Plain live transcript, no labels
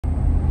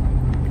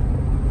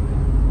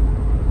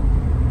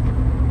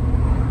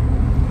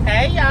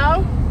Hey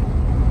y'all,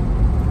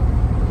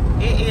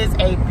 it is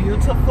a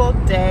beautiful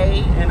day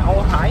in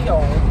Ohio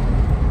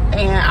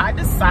and I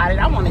decided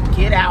I want to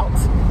get out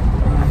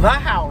the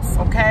house.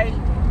 Okay,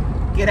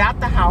 get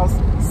out the house.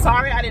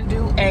 Sorry I didn't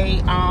do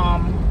a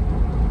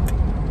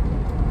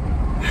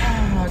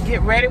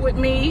get ready with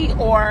me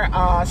or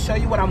show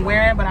you what I'm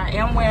wearing, but I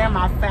am wearing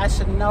my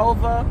Fashion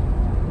Nova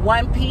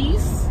one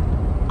piece,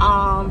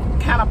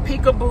 kind of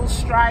peekaboo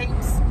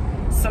stripes,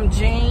 some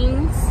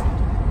jeans,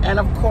 and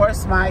of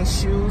course my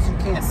shoes. You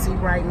can't see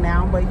right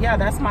now, but yeah,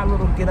 that's my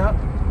little get up.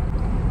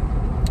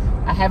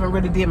 I haven't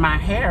really did my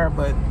hair,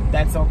 but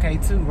that's okay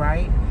too,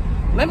 right?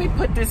 Let me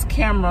put this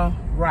camera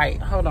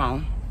right. Hold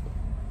on.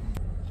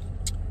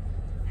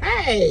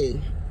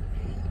 Hey,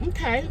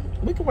 okay,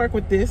 we can work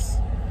with this.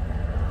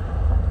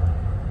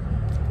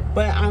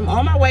 But I'm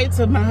on my way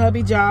to my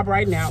hubby job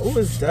right now. Ooh,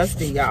 it's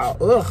dusty,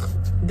 y'all. Ugh,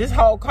 this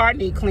whole car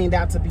need cleaned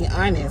out, to be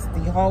honest.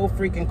 The whole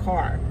freaking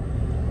car.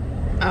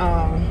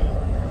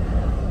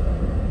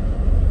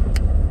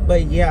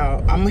 But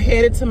yeah, I'm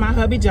headed to my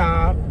hubby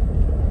job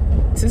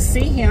to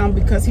see him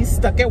because he's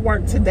stuck at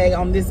work today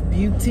on this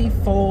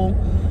beautiful,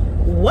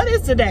 what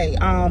is today?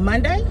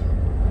 Monday?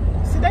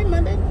 Is today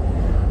Monday?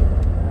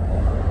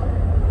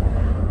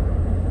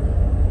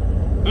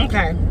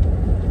 Okay.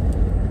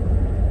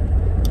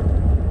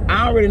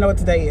 I don't really know what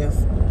today is.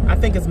 I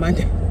think it's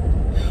Monday.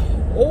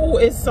 Oh,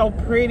 it's so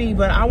pretty,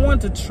 but I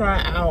want to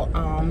try out.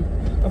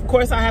 Of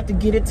course, I have to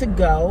get it to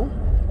go.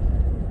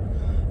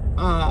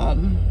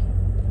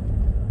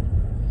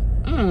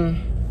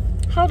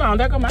 Hold on,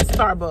 there go my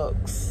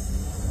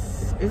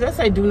Starbucks. Does that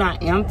say do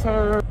not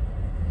enter?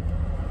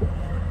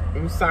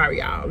 I'm sorry,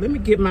 y'all. Let me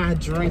get my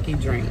drinky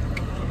drink.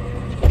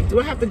 Do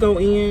I have to go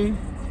in?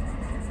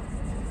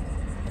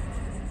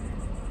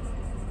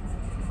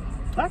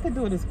 I could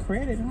do it as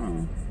credit,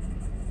 huh?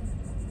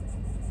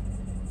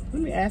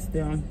 Let me ask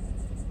them.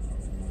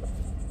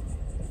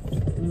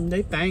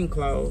 They thing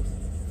closed.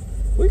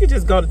 We could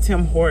just go to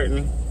Tim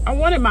Horton. I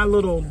wanted my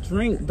little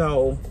drink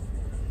though.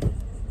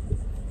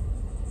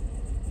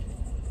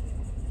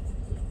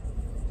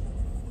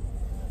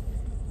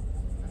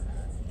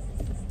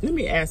 Let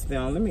me ask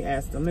them. Let me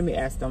ask them. Let me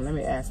ask them. Let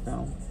me ask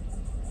them.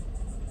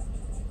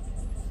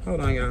 Hold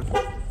on, y'all.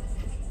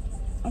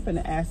 I'm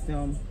finna ask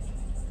them.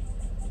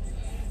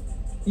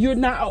 You're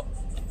not.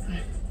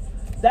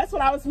 That's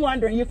what I was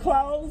wondering. You're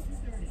closed?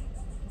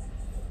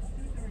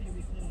 2:30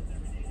 we close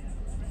every day.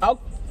 Oh,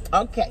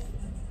 okay.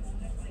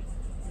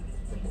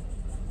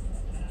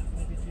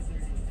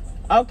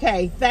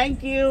 Okay,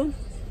 thank you.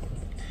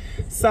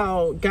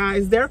 So,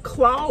 guys, they're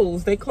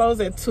closed. They close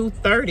at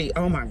 2:30.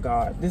 Oh my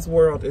God, this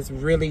world is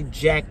really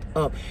jacked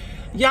up.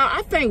 Y'all,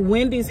 I think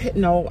Wendy's,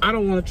 no, I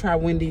don't want to try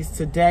Wendy's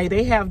today.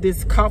 They have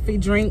this coffee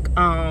drink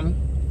that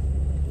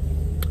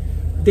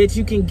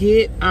you can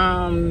get. But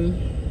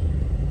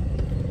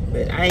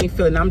I ain't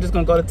feeling it. I'm just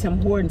gonna go to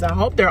Tim Hortons. I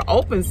hope they're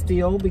open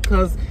still,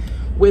 because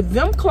with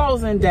them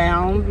closing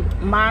down,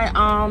 my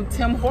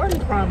Tim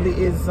Hortons probably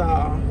is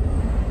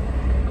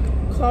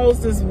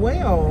closed as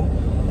well.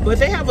 But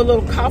they have a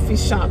little coffee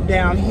shop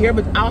down here,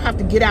 but I'll have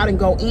to get out and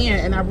go in,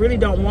 and I really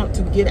don't want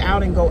to get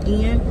out and go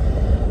in.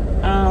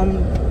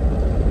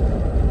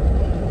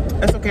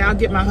 That's okay, I'll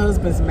get my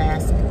husband's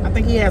mask. I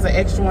think he has an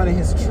extra one in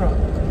his truck.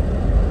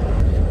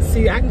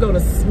 See, I can go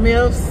to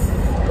Smith's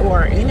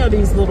or any of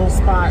these little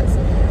spots.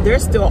 They're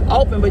still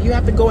open, but you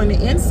have to go in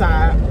the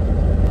inside.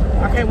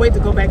 I can't wait to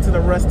go back to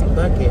the Rusty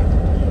Bucket.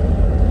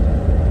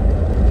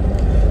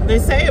 They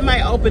say it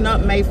might open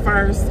up May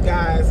 1st,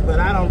 guys, but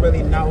I don't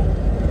really know.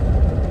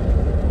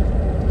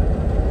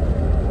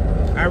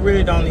 I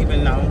really don't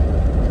even know.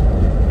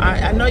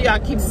 I know y'all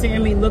keep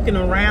seeing me looking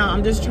around.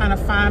 I'm just trying to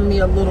find me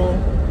a little,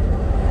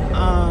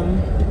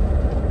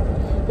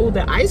 oh,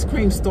 the ice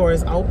cream store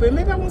is open.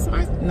 Maybe I want some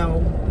ice. No,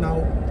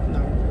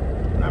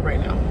 not right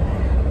now.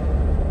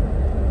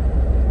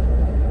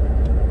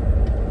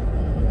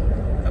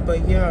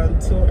 But yeah,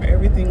 until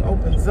everything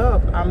opens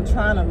up, I'm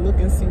trying to look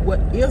and see what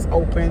is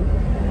open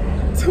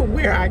to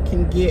where I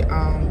can get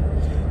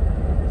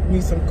me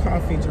some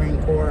coffee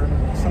drink or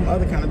some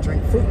other kind of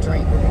drink. Fruit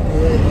drink would be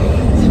good.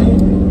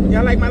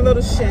 Y'all like my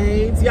little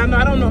shades? Y'all know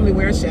I don't normally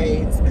wear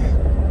shades,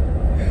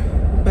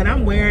 but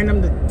I'm wearing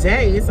them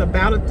today. It's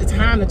about the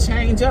time to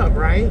change up,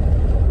 right?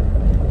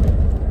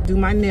 Do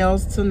my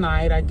nails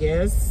tonight, I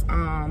guess,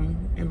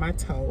 and my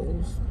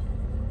toes.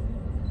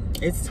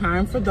 It's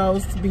time for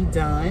those to be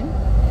done.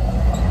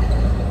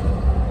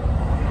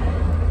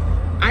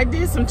 I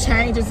did some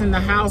changes in the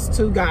house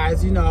too,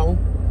 guys. You know,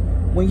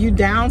 when you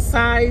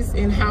downsize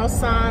in house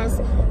size,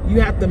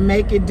 you have to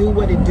make it do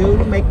what it do,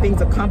 make things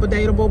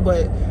accommodatable.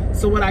 But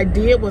so what I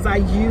did was I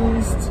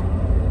used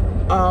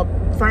a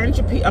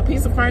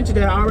piece of furniture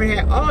that I already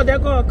had. Oh, there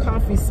go a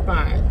coffee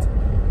spot.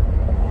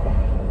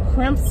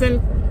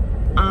 Crimson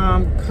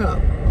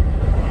cup.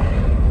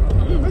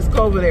 Let's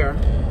go over there.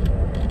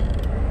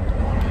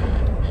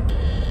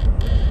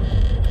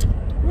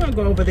 We're gonna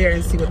go over there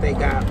and see what they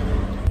got.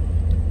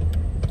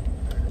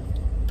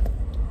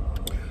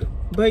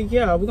 But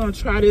yeah, we're gonna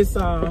try this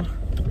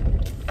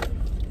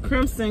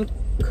crimson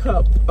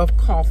cup of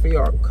coffee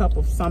or a cup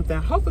of something.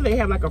 Hopefully they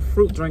have like a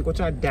fruit drink,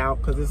 which I doubt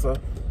because it's a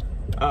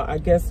I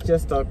guess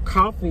just a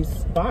coffee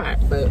spot.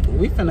 But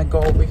we finna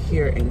go over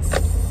here and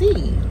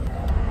see.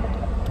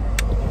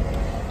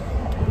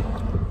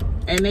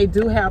 And they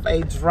do have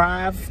a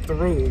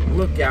drive-through.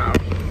 Look, y'all.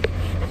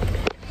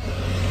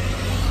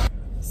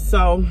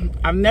 So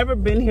I've never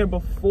been here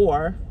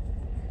before,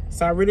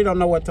 so I really don't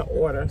know what to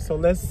order. So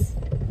let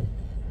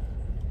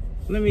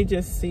me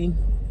just see.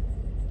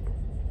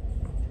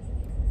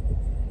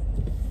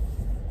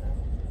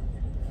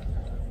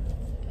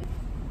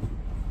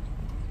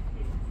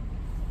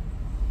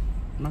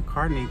 My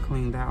car needs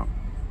cleaned out.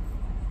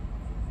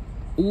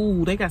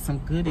 Ooh, they got some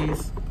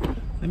goodies.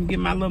 Let me get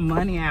my little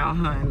money out,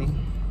 honey.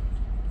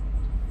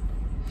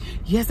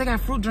 Yes, they got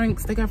fruit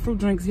drinks. They got fruit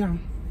drinks, y'all.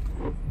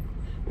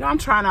 Y'all, I'm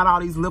trying out all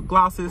these lip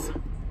glosses,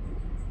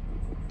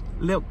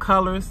 lip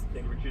colors.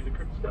 Thank you for choosing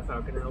Crip Stuff. How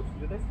can I help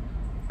you today?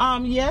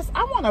 Yes,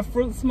 I want a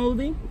fruit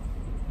smoothie.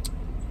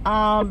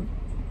 I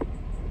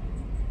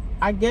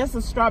guess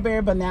a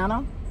strawberry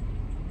banana.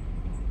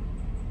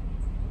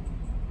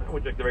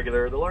 Would you like the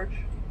regular or the large?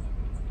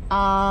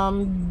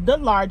 The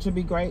large would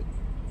be great.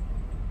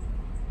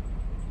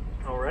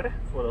 Alrighty.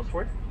 What else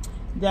for you?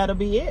 That'll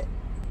be it.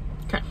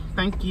 Okay,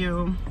 thank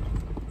you.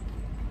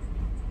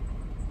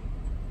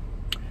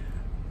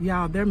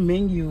 Y'all, their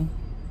menu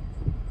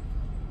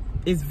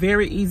is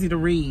very easy to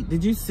read.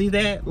 Did you see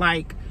that?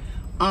 Like,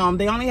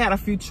 they only had a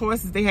few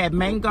choices. They had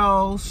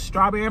mango,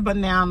 strawberry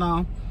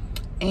banana,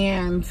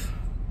 and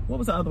what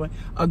was the other one?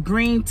 A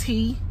green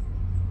tea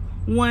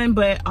one,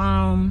 but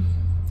I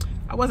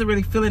wasn't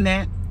really feeling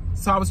that.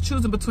 So I was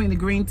choosing between the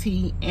green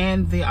tea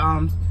and the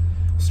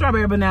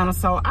strawberry banana.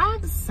 So I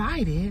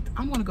decided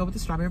I'm gonna go with the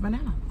strawberry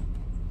banana.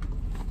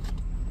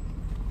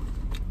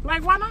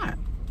 Like, why not?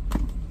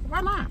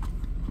 Why not?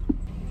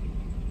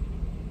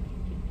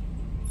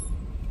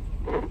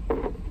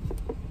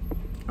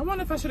 I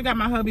wonder if I should have got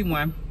my hubby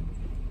one.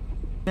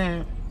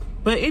 Yeah.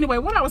 But anyway,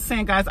 what I was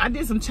saying, guys, I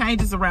did some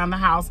changes around the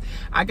house.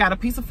 I got a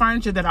piece of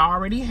furniture that I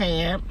already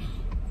had.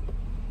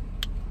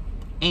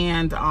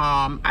 And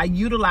I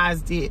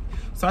utilized it.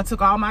 So I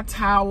took all my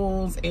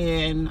towels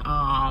and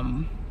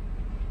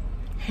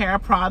hair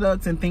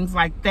products and things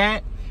like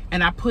that,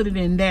 and I put it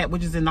in that,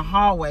 which is in the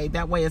hallway.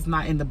 That way it's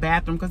not in the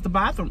bathroom, because the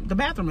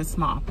bathroom is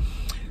small.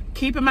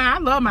 Keep in mind, I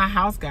love my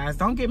house, guys.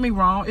 Don't get me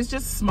wrong. It's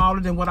just smaller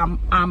than what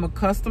I'm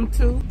accustomed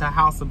to. The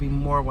house will be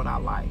more what I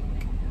like.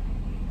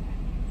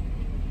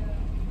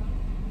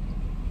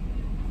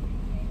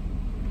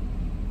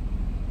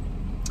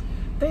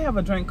 They have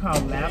a drink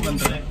called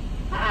lavender.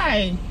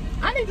 Hi.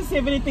 I need to see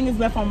if anything is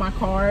left on my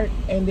card,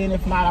 and then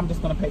if not, I'm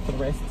just gonna pay for the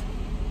rest.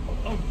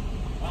 Oh,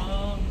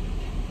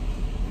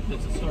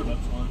 that's a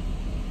Starbucks one.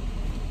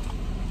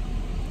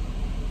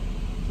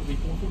 It'll be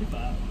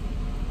 $4.45.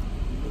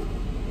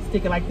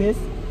 Stick it like this.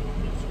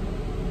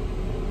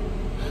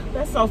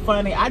 That's so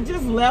funny. I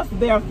just left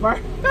there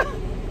first,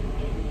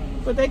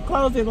 but they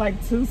closed it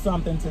like 2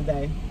 something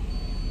today.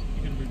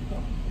 You can bring your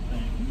coffee.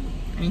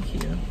 Thank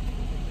you.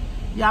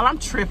 Y'all, I'm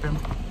tripping.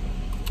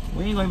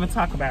 We ain't gonna even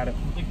talk about it.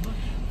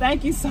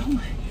 Thank you so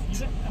much.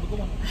 Have a good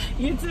one.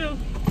 You too.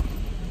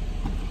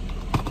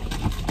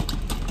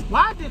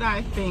 Why did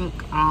I think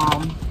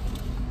I'm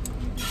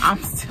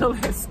still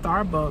at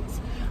Starbucks?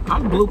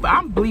 I'm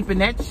bleeping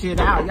that shit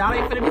out. Y'all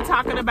ain't finna be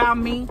talking about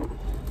me.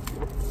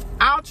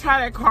 I'll try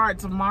that card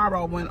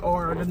tomorrow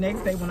or the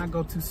next day when I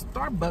go to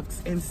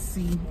Starbucks and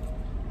see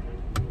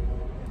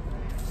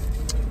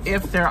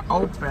if they're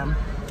open.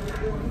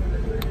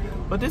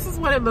 But this is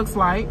what it looks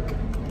like.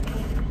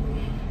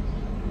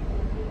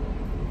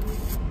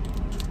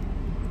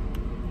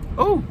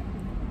 Oh,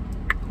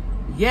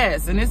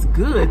 yes, and it's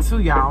good too,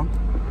 y'all.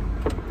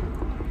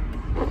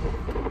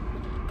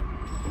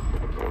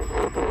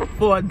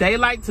 For a day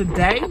like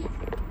today,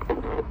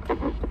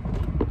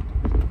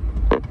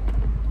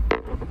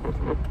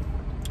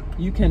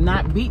 you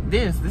cannot beat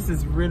this. This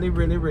is really,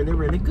 really, really,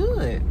 really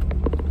good.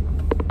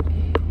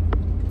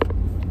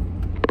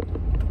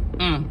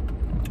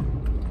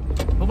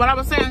 But what I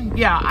was saying,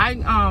 yeah,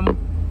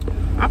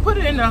 I put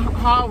it in the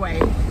hallway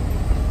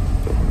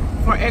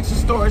for extra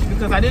storage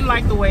because I didn't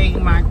like the way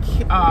my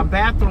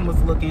bathroom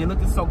was looking. It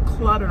looked so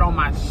cluttered on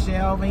my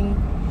shelving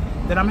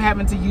that I'm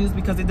having to use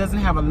because it doesn't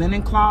have a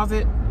linen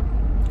closet.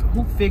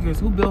 Who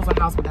builds a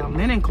house without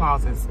linen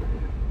closets?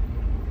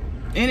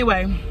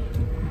 Anyway,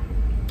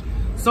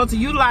 so to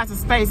utilize the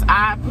space,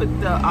 I put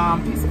the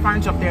piece of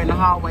furniture up there in the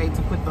hallway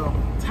to put the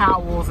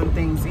towels and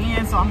things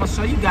in. So I'm gonna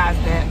show you guys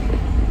that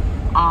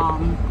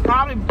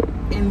probably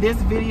in this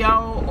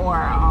video, or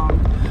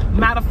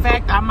matter of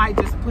fact, I might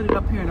just put it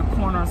up here in the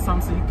corner or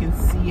something so you can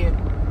see it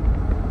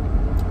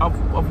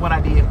of what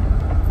I did.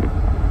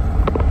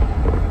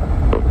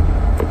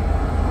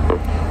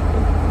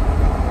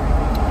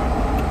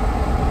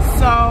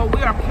 So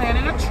we are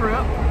planning a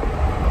trip.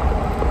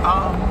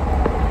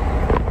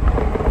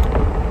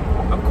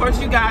 Of course,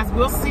 you guys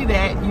will see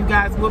that. You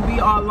guys will be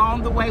all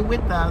along the way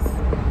with us.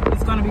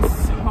 It's gonna be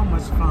so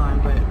much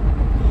fun, but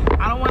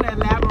I don't want to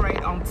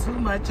elaborate on too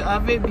much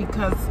of it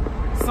because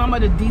Some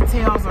of the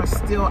details are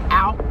still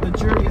out. The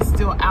jury is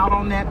still out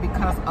on that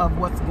because of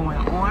what's going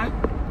on.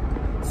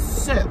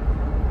 So,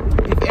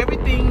 if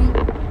everything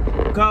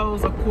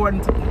goes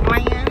according to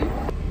plan,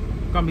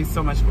 it's gonna be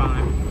so much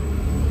fun.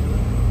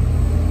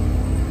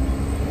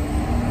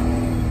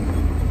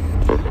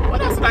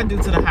 What else did I do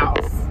to the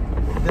house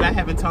that I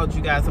haven't told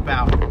you guys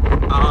about?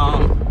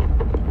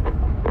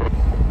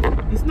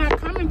 It's not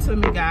coming to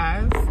me,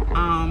 guys.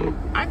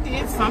 I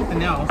did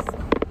something else.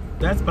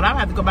 But I'll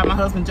have to go by my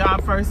husband's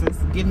job first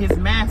and get his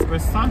mask or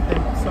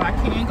something, so I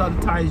can go to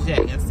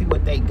Target and see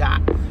what they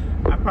got.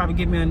 I'll probably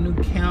get me a new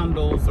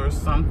candles or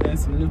something,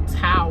 some new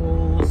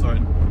towels or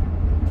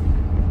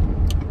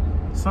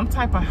some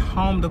type of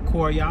home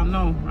decor. Y'all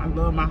know I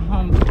love my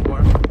home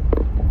decor.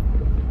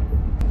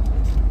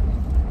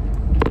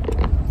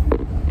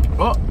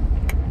 Oh,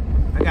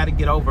 I gotta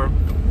get over.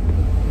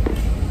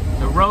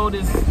 The road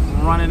is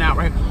running out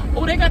right.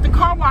 Oh, they got the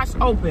car wash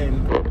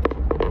open.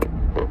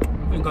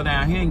 We can go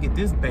down here and get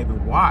this baby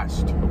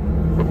washed.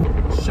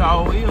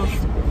 Sure is.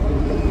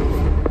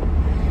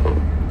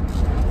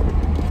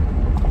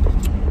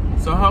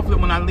 So hopefully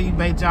when I leave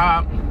my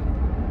job,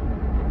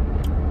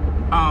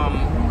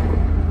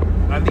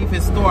 when I leave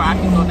his store, I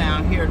can go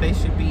down here. They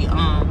should be,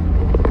 I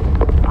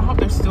hope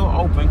they're still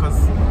open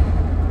because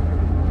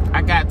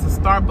I got to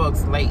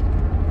Starbucks late.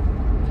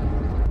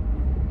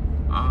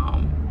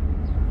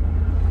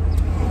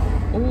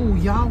 Oh,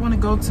 y'all want to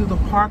go to the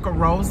Park of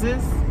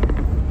Roses?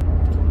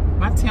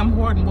 My Tim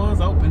Horton was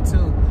open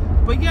too.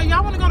 But yeah,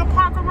 y'all want to go to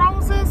Park of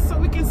Roses so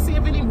we can see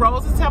if any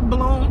roses have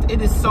bloomed?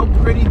 It is so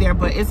pretty there,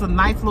 but it's a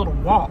nice little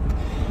walk.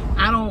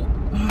 I don't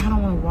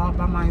want to walk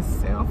by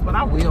myself, but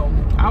I will.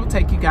 I'll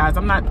take you guys.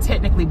 I'm not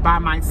technically by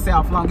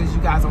myself as long as you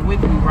guys are with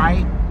me,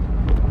 right?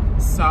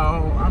 So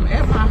I'm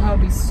at my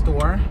hubby's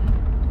store.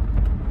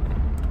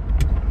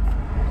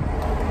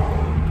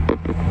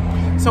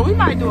 So we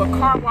might do a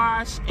car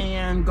wash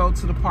and go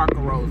to the Park of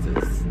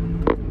Roses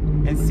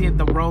and see if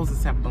the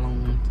roses have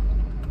bloomed.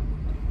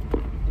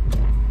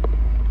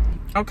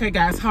 Okay,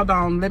 guys, hold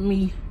on. Let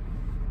me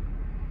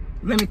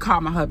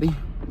call my hubby.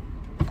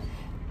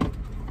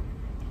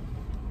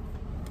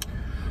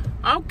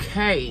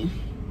 Okay,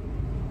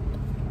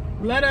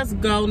 let us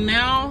go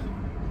now.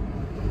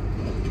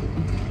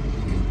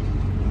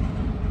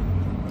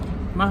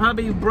 My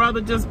hubby's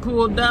brother just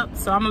pulled up,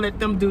 so I'm gonna let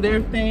them do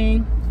their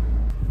thing.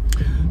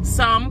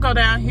 So I'm gonna go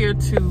down here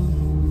to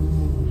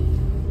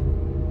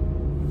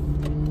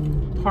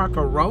Park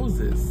of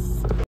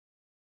Roses.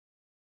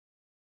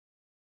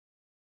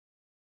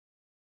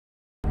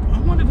 I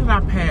wonder did I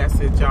pass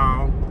it,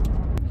 y'all?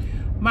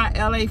 My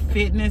LA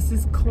Fitness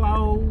is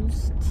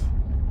closed.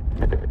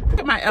 Look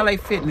at my LA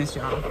Fitness,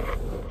 y'all.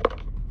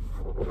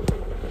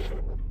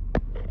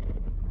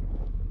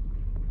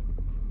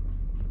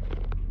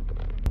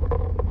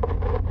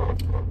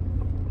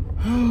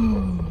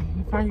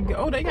 If I can get,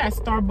 oh, they got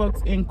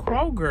Starbucks in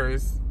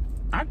Kroger's.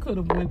 I could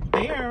have went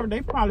there.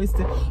 They probably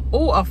still.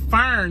 Oh, a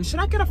fern. Should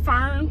I get a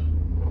fern?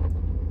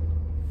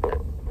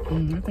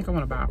 I think I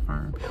want to buy a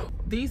fern.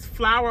 These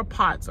flower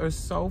pots are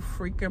so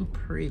freaking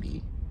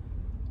pretty.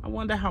 I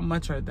wonder how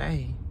much are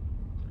they?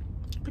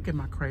 Look at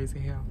my crazy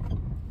hair.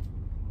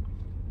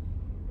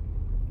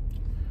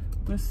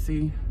 Let's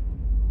see.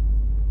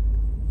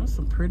 There's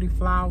some pretty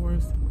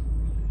flowers.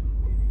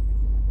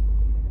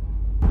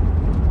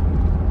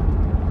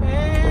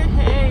 Hey,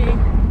 hey.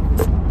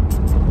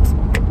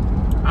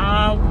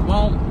 I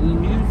want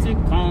music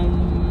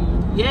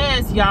on.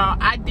 Yes, y'all,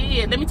 I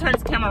did. Let me turn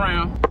this camera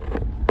around.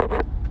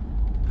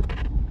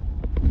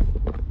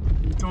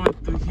 Going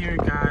through here,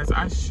 guys.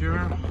 I sure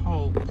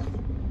hope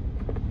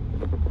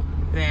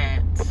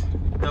that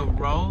the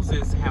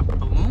roses have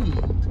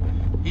bloomed.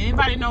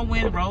 Anybody know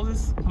when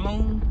roses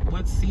bloom?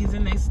 What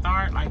season they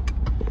start? Like,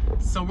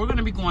 so we're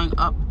gonna be going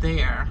up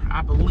there,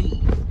 I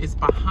believe. It's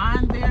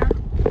behind there.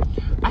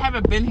 I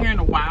haven't been here in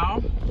a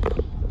while.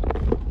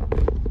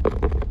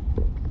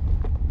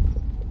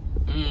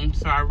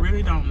 So I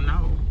really don't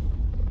know.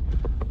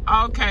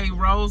 Okay,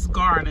 Rose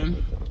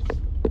Garden.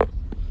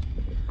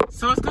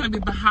 So it's gonna be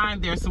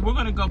behind there. So we're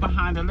gonna go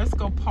behind there. Let's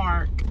go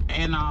park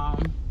and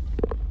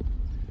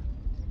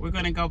we're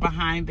gonna go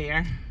behind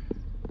there.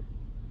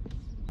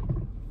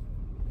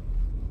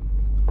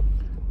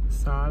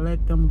 So I'll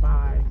let them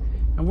by.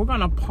 And we're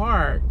gonna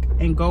park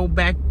and go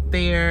back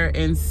there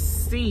and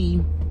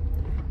see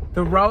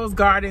the Rose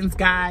Gardens,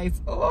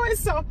 guys. Oh,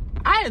 it's so,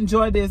 I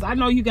enjoy this. I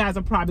know you guys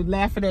are probably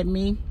laughing at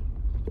me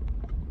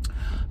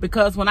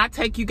because when I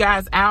take you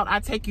guys out, I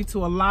take you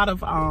to a lot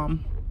of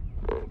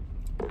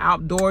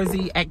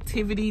outdoorsy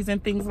activities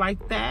and things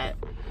like that.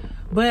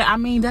 But I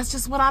mean, that's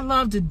just what I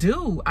love to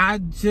do. I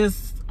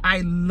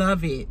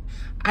love it.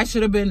 I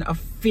should have been a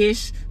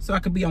fish so I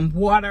could be on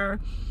water,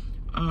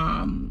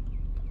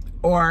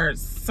 or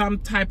some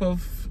type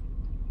of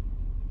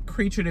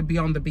creature to be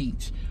on the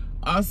beach.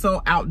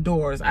 Also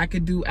outdoors. I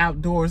could do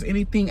outdoors,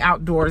 anything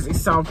outdoorsy.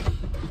 So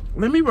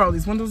let me roll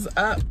these windows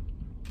up.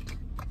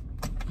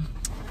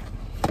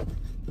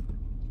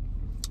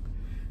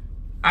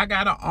 I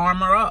gotta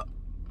armor up.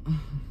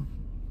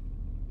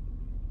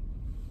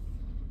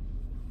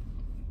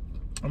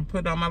 I'm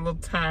putting on my little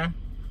tie.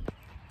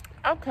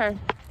 Okay.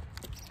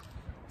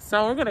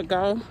 So we're gonna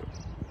go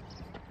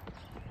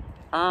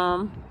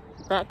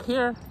back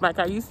here like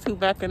I used to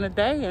back in the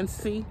day and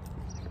see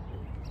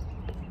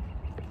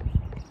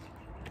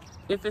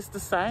if it's the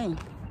same.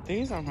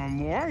 These are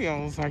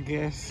memorials, I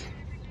guess.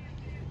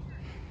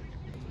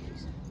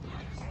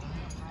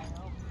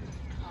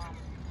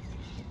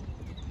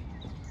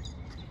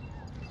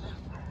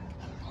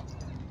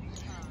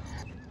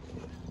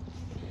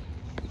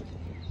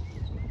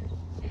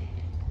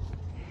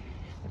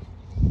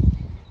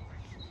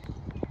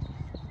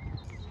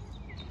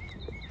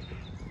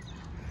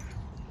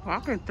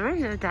 Walking through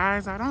here,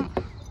 guys,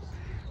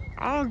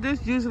 all of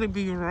this usually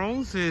be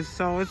roses,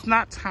 so it's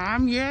not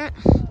time yet.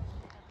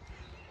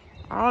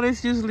 All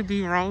this usually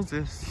be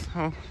roses,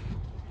 so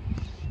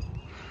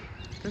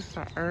this is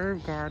an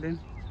herb garden.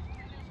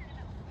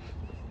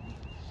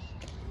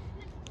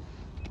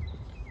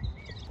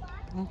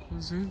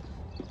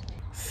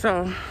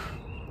 So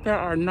there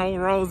are no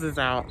roses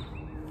out.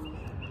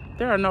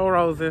 There are no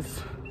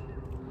roses.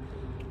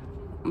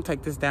 I'm gonna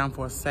take this down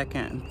for a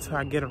second until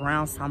I get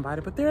around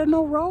somebody, but there are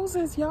no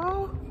roses,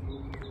 y'all.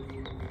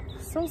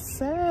 So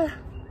sad.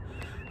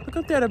 Look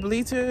up there, the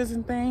bleachers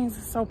and things.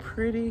 It's so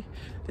pretty.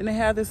 Then they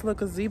have this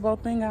little gazebo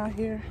thing out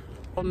here.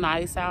 So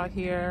nice out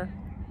here.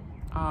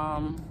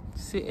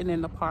 Sitting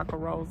in the park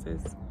of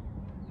roses.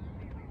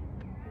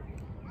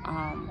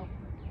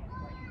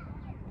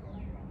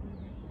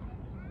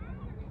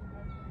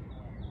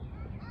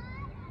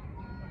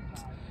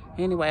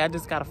 Anyway, I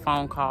just got a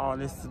phone call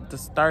and it's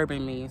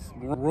disturbing me. It's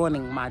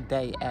ruining my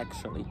day,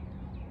 actually.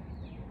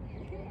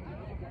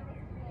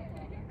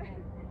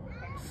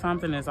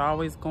 Something is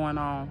always going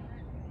on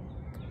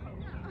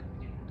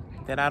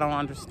that I don't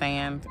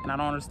understand, and I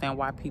don't understand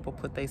why people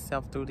put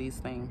themselves through these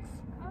things.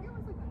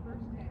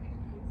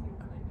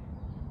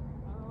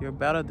 You're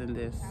better than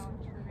this,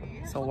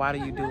 so why do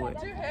you do it?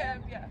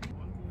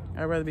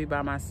 I'd rather be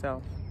by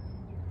myself.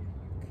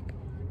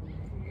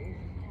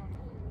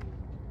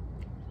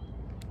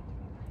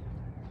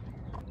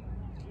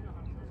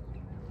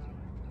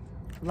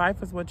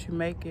 Life is what you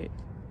make it.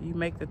 You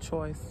make the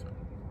choice.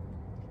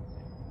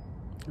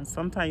 And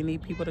sometimes you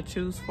need people to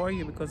choose for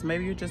you because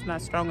maybe you're just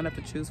not strong enough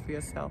to choose for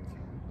yourself.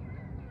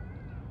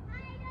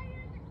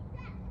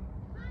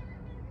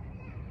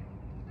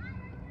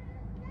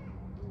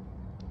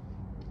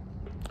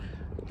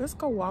 Let's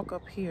go walk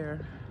up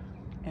here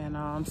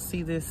and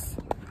see this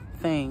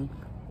thing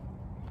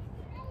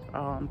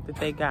that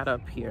they got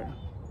up here.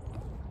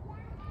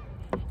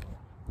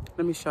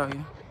 Let me show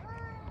you.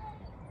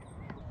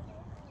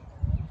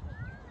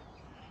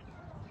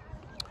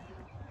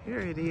 Here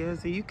it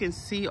is, and you can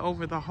see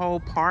over the whole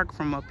park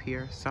from up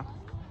here. So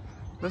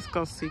let's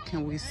go see,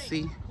 can we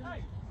see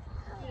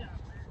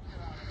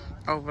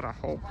over the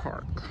whole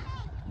park?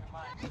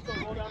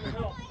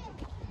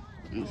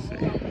 Let's see.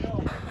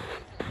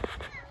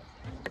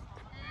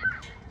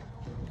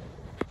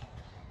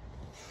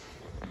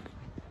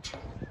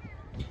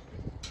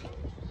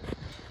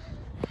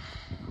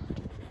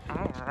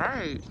 All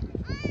right.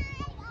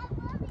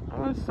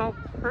 Oh, it's so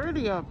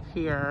pretty up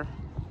here.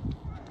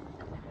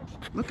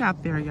 Look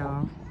out there,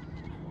 y'all.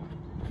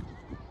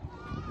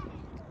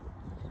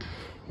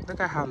 Look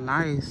at how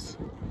nice.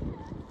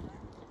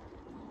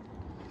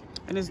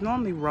 And it's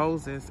normally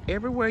roses.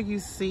 Everywhere you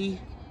see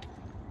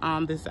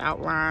this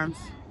outlines,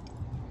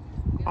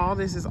 all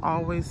this is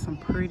always some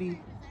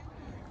pretty,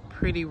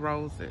 pretty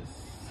roses.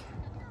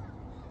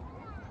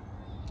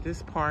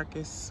 This park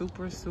is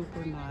super,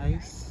 super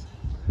nice.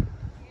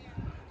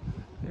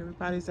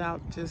 Everybody's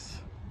out just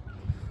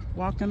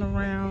walking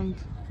around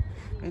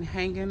and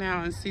hanging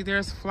out, and see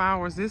there's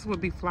flowers. This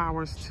would be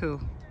flowers too.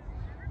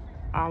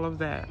 All of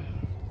that.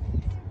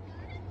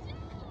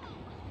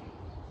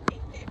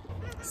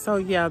 So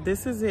yeah,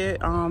 this is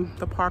it,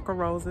 the Park of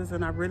Roses,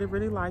 and I really,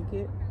 really like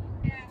it.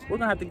 We're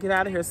gonna have to get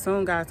out of here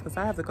soon, guys, because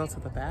I have to go to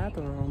the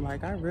bathroom.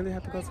 Like, I really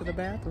have to go to the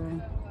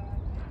bathroom.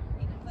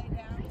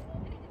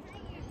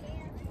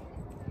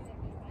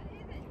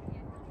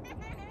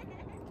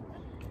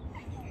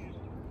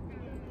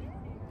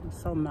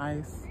 It's so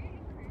nice.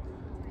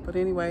 But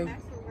anyway,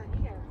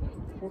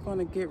 we're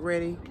gonna get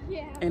ready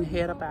and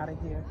head up out of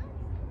here.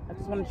 I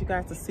just wanted you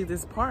guys to see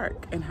this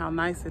park and how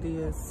nice it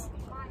is.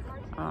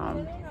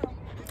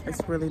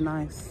 It's really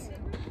nice.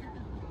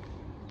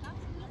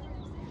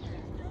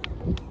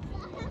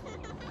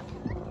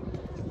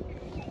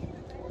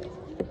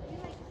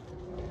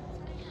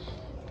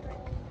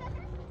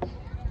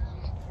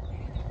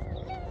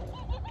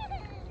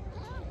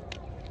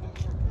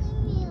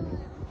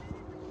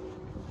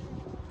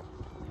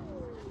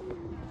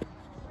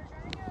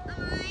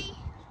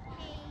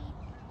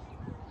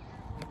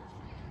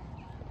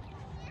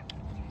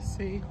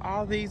 See,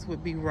 all these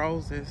would be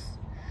roses.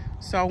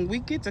 So we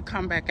get to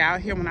come back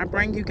out here. When I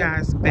bring you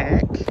guys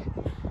back,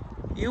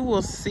 you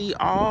will see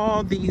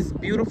all these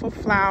beautiful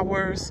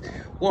flowers.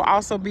 We'll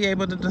also be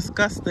able to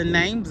discuss the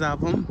names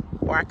of them,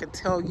 or I could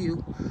tell you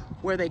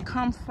where they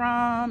come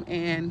from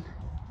and,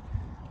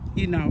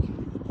 you know,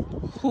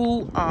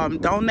 who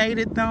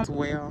donated them as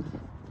well.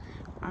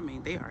 I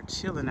mean, they are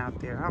chilling out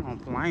there. I don't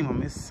blame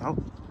them. It's so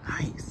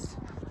nice.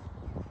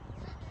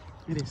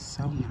 It is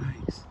so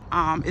nice.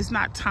 It's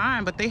not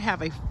time, but they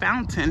have a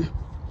fountain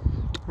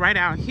right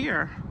out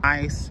here.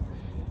 Nice.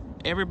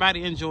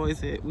 Everybody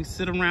enjoys it. We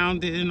sit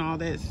around it and all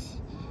that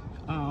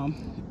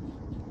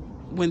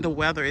when the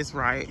weather is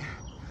right,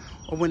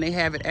 or when they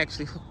have it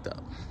actually hooked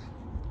up.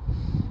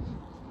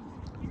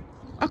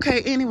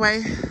 Okay,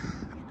 anyway.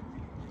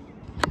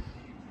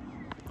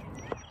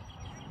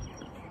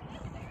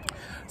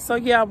 So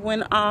yeah,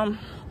 when I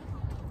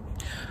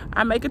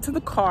make it to the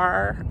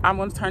car, I'm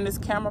gonna turn this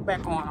camera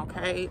back on,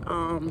 okay?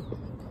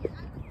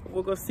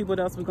 We'll go see what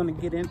else we're gonna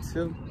get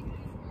into.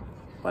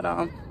 But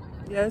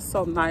yeah, it's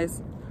so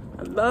nice.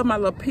 I love my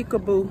little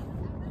peekaboo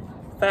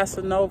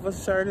Fashion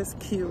shirt. It's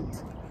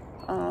cute.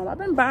 I've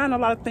been buying a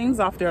lot of things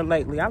off there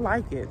lately. I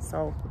like it.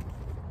 So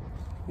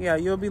yeah,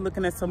 you'll be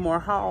looking at some more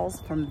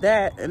hauls from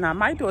that, and I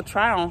might do a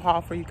try on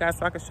haul for you guys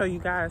so I can show you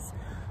guys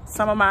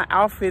some of my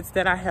outfits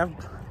that I have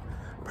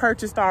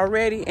purchased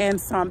already and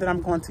some that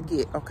I'm going to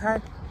get, okay?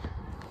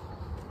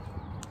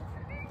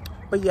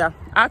 But yeah,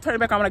 I'll turn it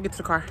back on when I get to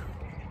the car.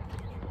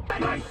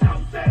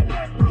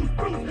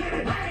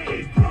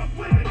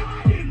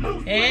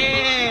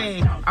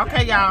 Hey,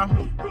 okay,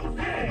 y'all.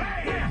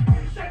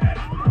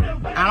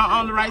 I don't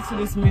own the rights to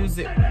this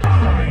music.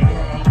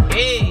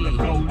 Hey.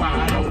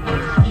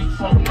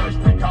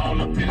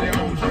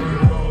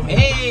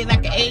 Hey,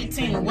 like an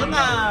 18. What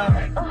up?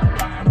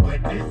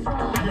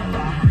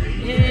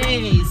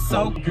 Hey,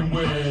 so I'm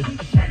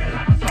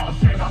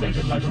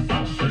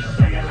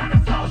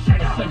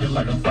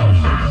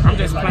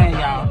just playing,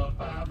 y'all.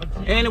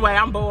 Anyway,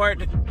 I'm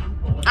bored.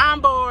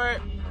 I'm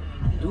bored.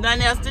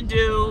 Nothing else to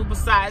do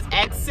besides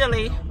act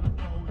silly.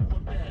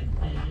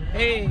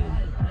 Hey,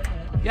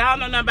 y'all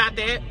know nothing about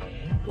that.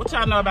 What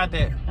y'all know about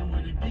that?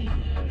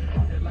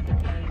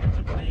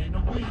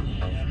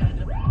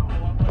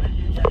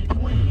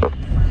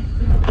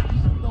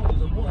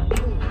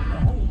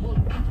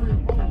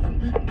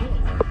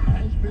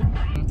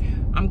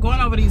 I'm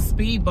going over these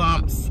speed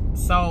bumps,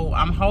 so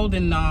I'm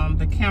holding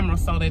the camera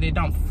so that it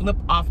don't flip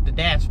off the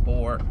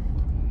dashboard.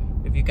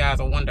 If you guys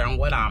are wondering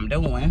what I'm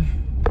doing.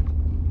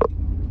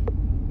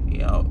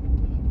 Yep.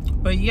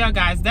 But yeah,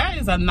 guys, that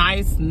is a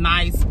nice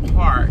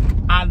park.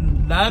 I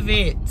love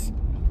it.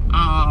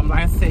 Like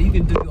I said, you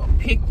can do a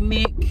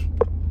picnic.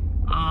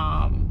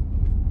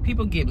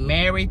 People get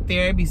married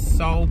there. It'd be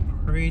so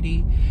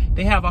pretty.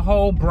 They have a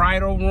whole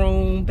bridal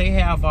room. They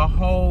have a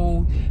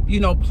whole, you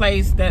know,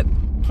 place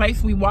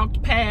we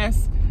walked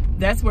past.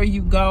 That's where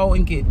you go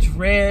and get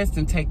dressed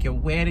and take your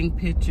wedding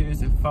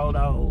pictures and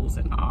photos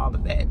and all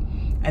of that.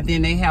 And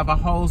then they have a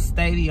whole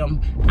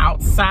stadium,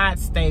 outside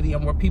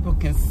stadium, where people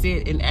can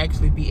sit and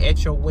actually be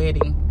at your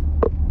wedding.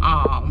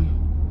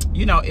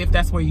 You know, if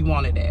that's where you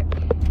want it at.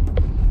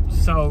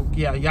 So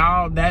yeah,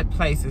 y'all, that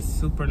place is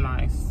super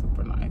nice,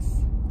 super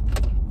nice.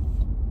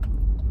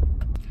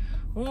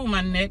 Oh,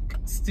 my neck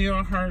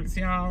still hurts,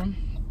 y'all,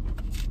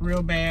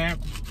 real bad.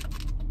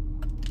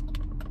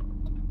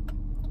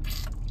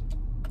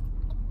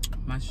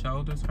 My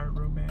shoulders hurt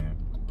real bad.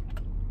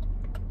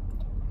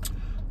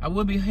 I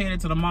will be headed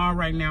to the mall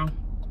right now.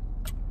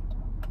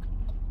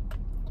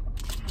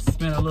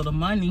 Spend a little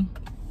money.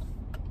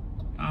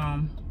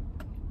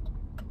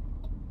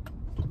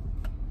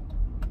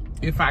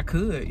 If I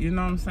could, you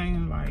know what I'm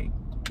saying? Like,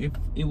 if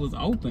it was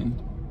open.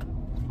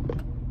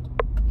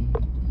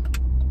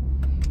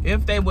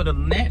 If they would have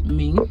let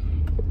me,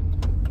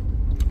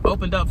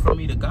 opened up for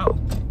me to go.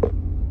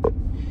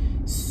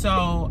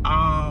 So,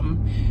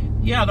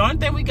 yeah, the only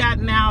thing we got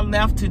now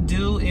left to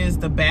do is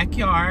the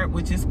backyard,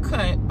 which is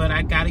cut, but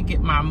I gotta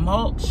get my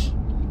mulch,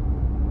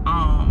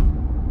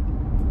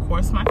 of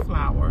course my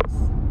flowers,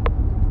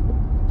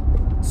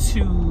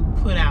 to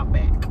put out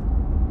back.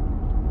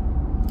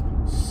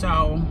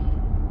 So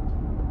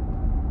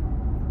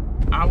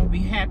I will be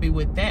happy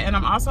with that. And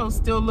I'm also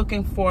still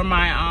looking for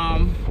my,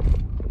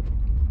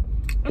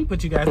 let me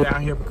put you guys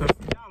down here because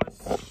y'all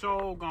are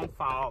so gonna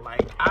fall.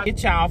 Like, I'll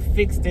get y'all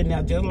fixed in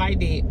there just like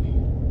that.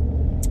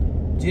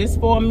 Just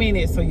for a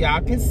minute so y'all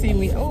can see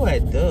me. Oh,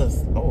 it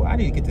does. Oh, I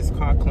need to get this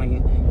car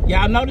clean.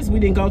 Y'all notice we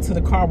didn't go to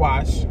the car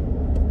wash.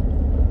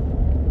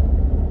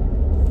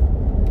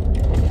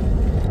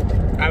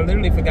 I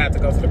literally forgot to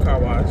go to the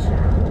car wash.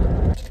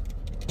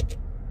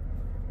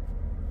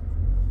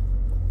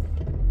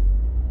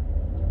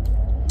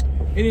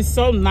 It is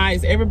so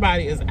nice.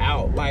 Everybody is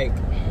out. Like,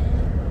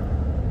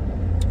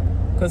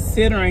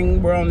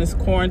 considering we're on this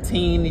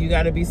quarantine, you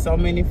got to be so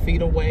many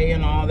feet away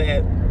and all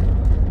that.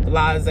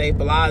 Blase,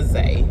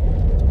 blase.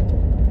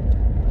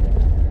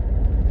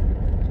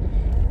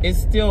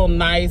 It's still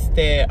nice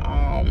that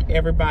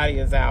everybody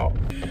is out.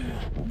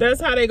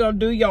 That's how they gonna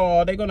do,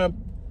 y'all.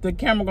 The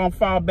camera gonna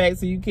fall back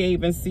so you can't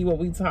even see what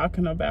we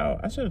talking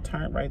about. I should have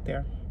turned right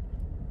there.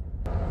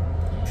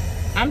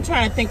 I'm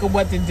trying to think of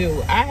what to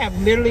do. I have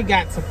literally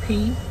got to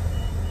pee.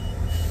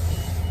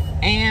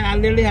 And I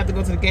literally have to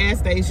go to the gas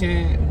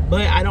station.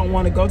 But I don't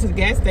want to go to the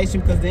gas station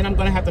because then I'm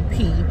gonna have to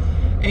pee.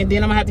 And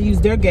then I'm gonna have to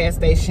use their gas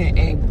station,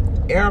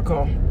 and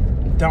Erica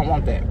don't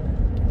want that.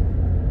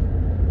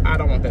 I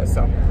don't want that,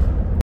 so.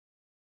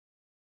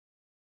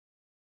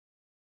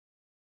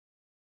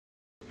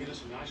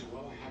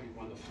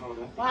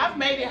 Well, I've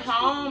made it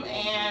home,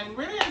 and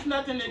really there's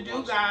nothing to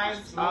do,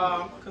 guys,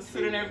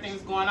 considering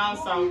everything's going on.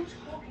 So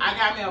I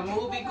got me a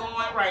movie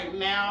going right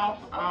now.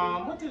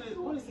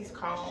 What is this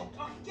called?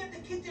 Get the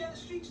kid down the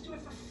street to do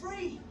it for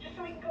free. Just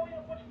so we can go in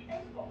and watch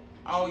cable.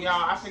 Oh,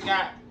 y'all, I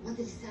forgot. What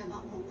did he say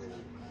about more money?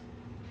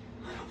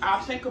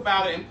 I'll think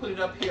about it and put it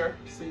up here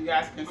so you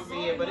guys can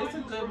see it. But it's a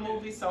good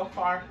movie so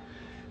far.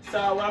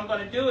 So what I'm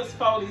going to do is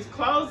fold these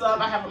clothes up.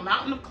 I have a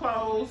mountain of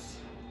clothes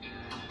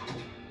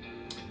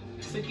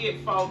to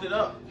get folded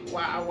up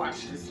while I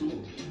watch this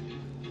movie.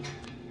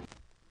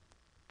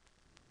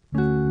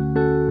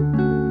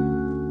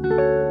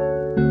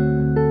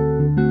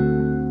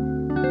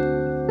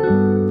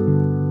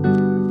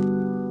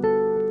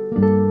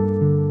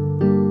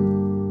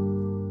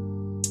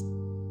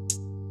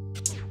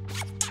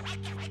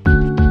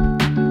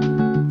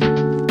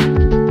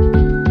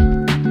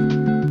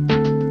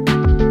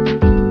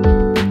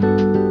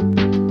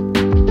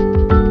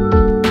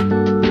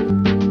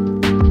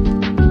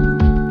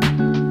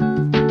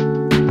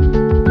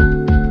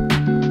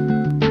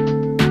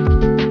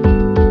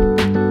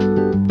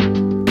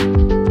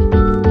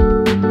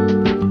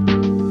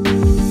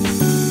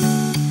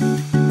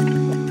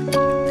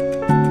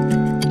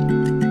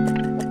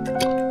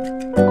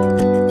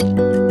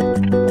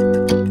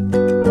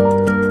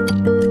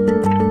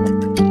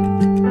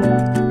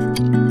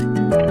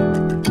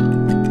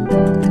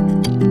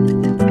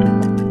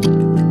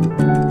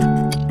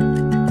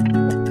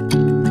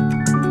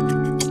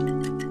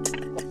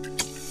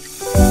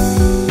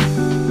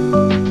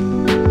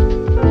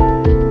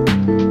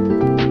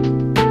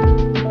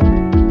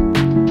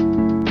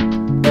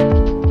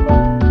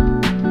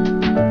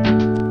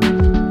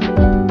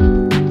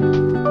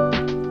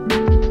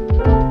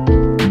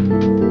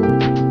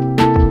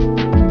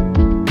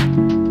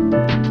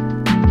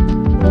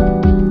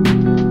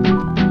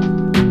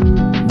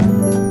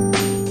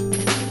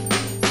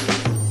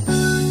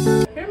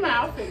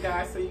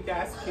 So you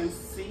guys can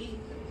see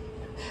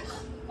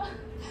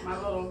my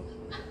little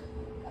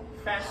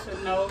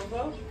Fashion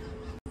Nova.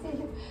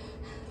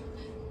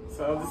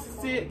 So this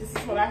is it. This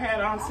is what I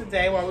had on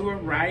today while we were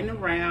riding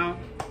around.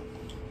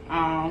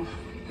 And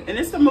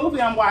it's the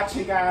movie I'm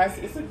watching, guys.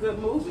 It's a good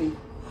movie.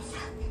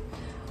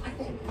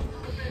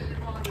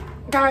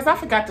 Guys, I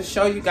forgot to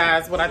show you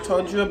guys what I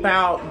told you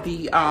about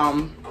the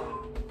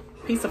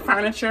piece of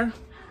furniture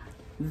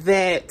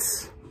that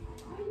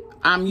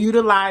I'm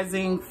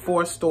utilizing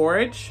for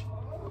storage.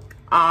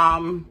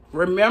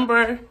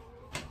 Remember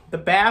the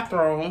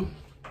bathroom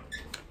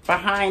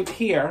behind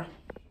here?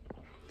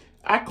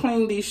 I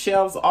cleaned these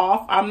shelves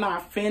off. I'm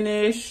not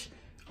finished.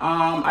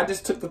 I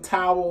just took the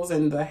towels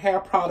and the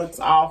hair products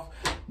off,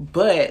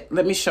 but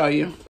let me show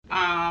you.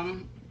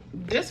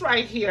 This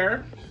right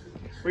here,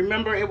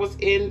 remember it was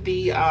in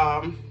the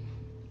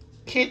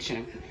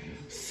kitchen.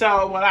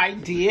 So what I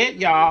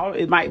did, y'all,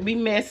 it might be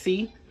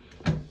messy,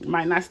 it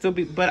might not still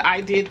be, but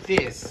I did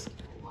this.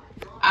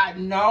 I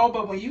know,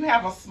 but when you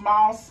have a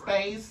small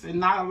space and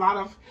not a lot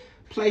of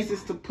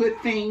places to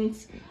put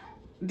things,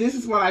 this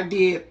is what I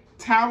did.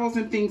 Towels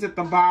and things at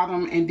the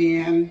bottom, and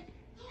then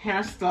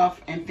hair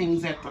stuff and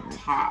things at the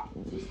top.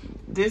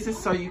 This is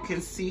so you can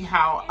see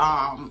how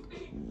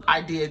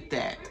I did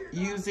that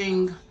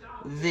using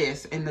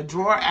this. And the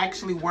drawer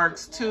actually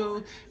works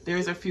too.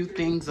 There's a few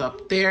things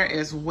up there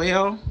as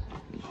well,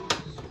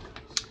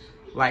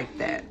 like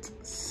that.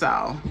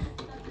 So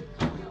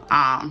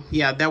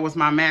yeah, that was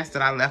my mask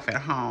that I left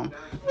at home.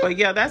 But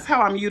yeah, that's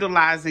how I'm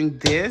utilizing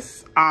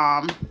this.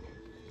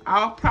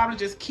 I'll probably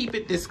just keep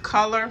it this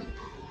color.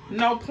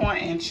 No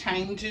point in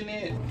changing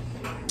it.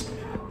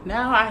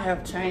 Now I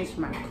have changed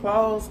my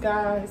clothes,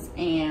 guys,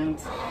 and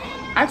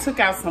I took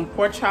out some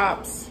pork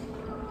chops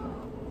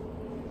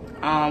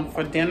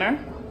for dinner.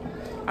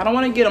 I don't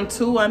want to get them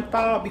too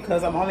unthawed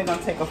because I'm only going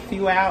to take a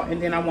few out,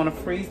 and then I want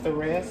to freeze the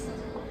rest.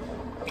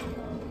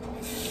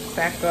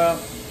 Back up.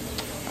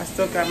 I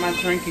still got my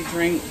drinky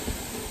drink.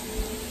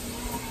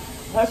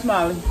 Hush,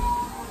 Molly.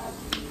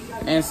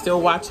 And still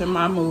watching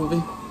my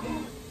movie.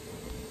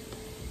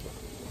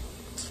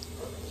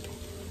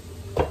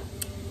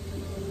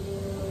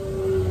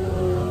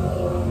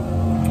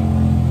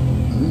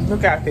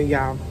 Look out there,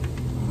 y'all.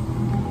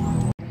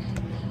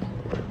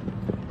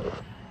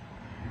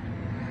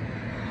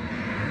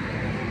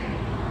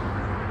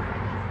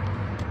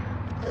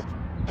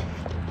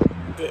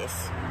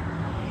 This.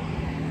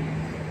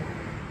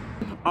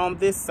 On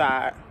this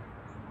side.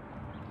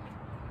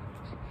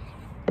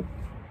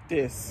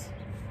 This.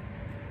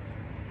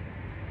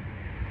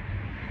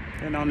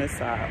 And on this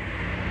side.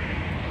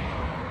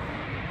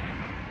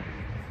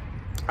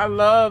 I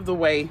love the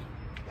way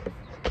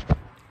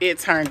it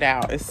turned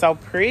out. It's so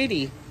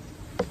pretty.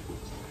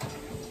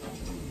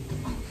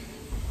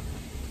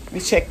 Let me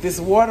check this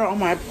water on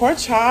my pork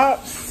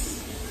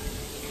chops.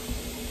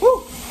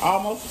 Woo,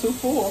 almost too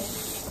full.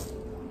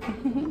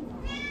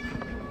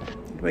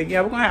 But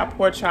yeah, we're gonna have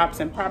pork chops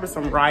and probably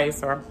some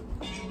rice or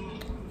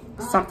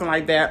something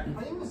like that.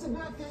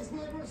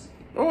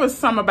 What was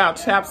something about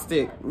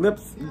chapstick,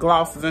 lips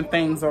glosses and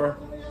things, or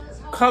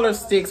color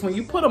sticks? When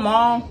you put them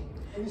on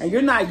and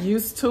you're not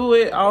used to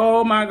it,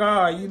 oh my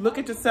God, you look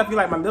at yourself, you're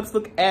like, my lips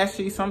look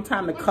ashy.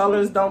 Sometimes the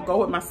colors don't go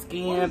with my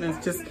skin.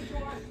 It's just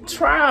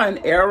trial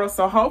and error.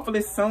 So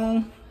hopefully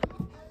soon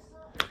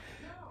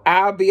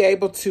I'll be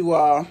able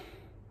to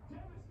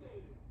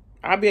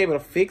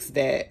fix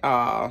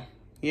that,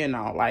 you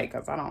know, like,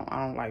 cause I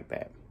don't like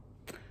that.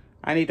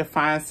 I need to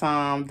find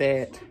some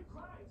that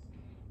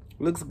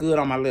looks good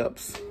on my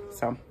lips.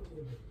 So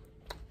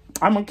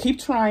I'm gonna keep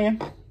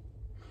trying.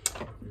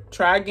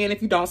 Try again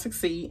if you don't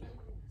succeed.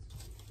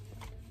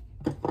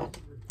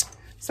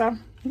 So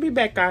be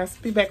back, guys.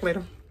 Be back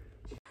later.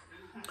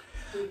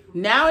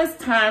 Now it's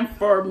time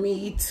for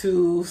me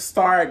to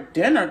start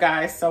dinner,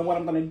 guys. So what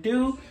I'm gonna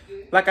do,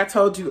 like I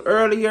told you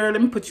earlier, let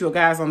me put you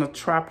guys on the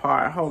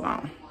tripod. Hold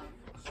on.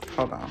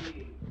 Hold on.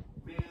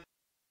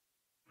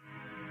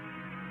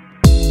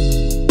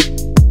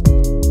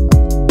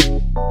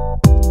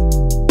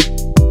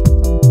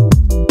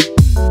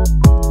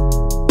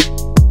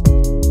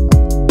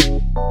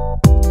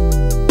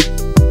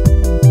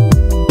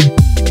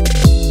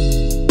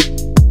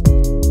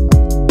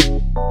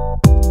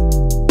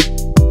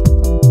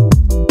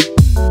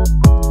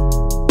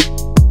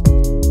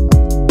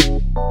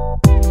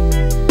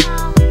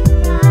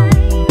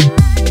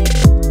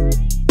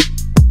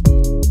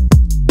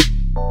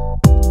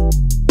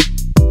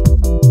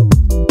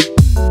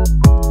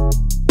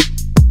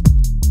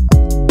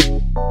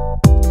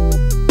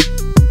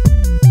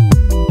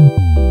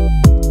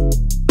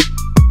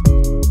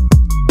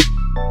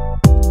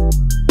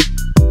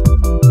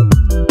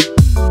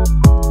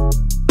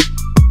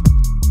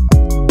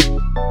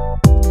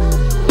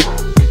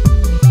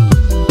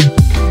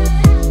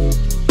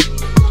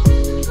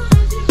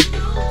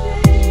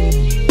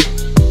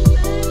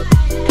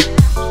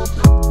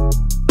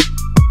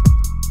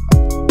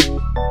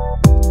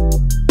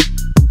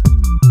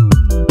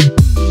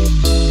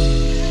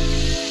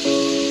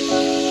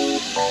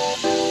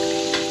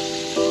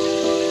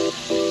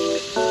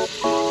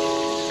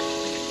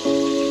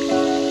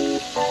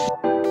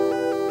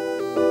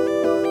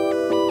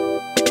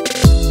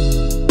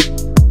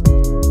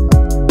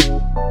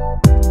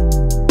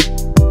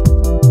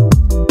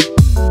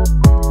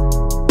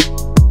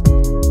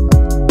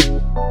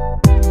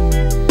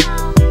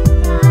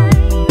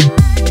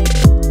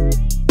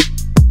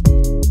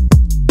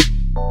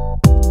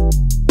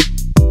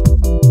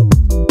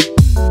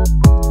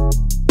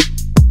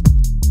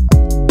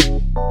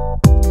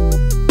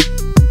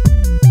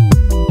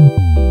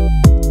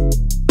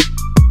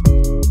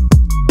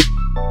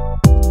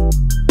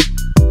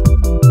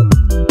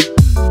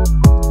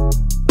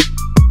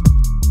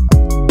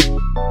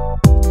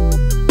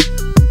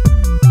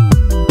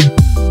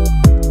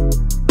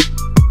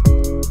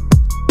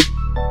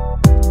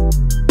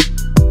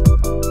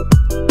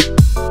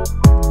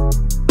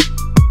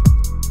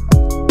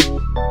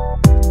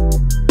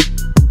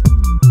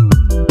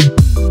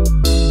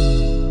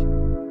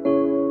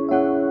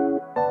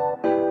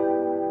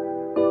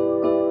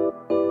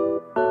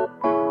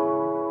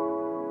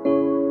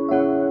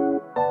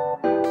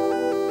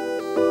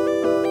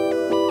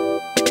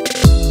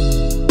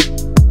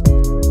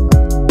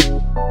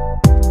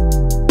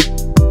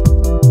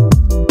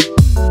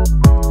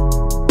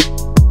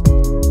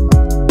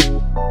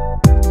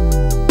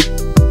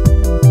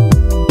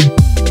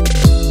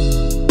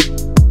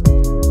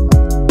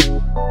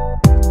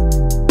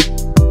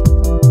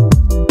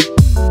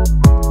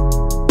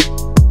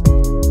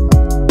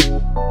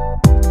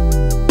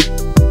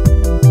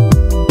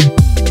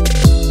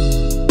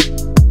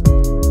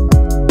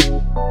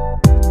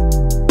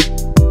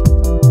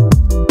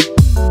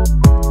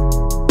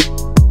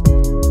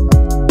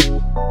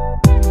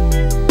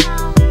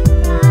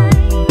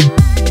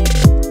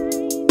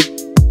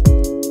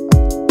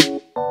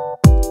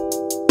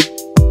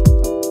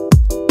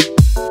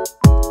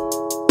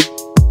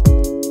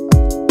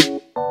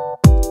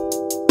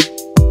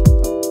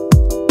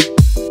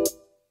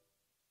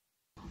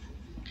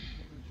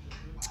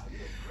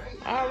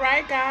 All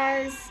right,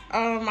 guys.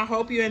 I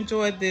hope you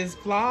enjoyed this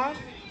vlog.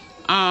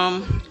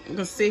 I'm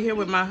gonna sit here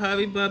with my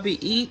hubby bubby,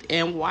 eat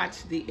and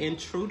watch The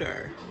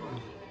Intruder.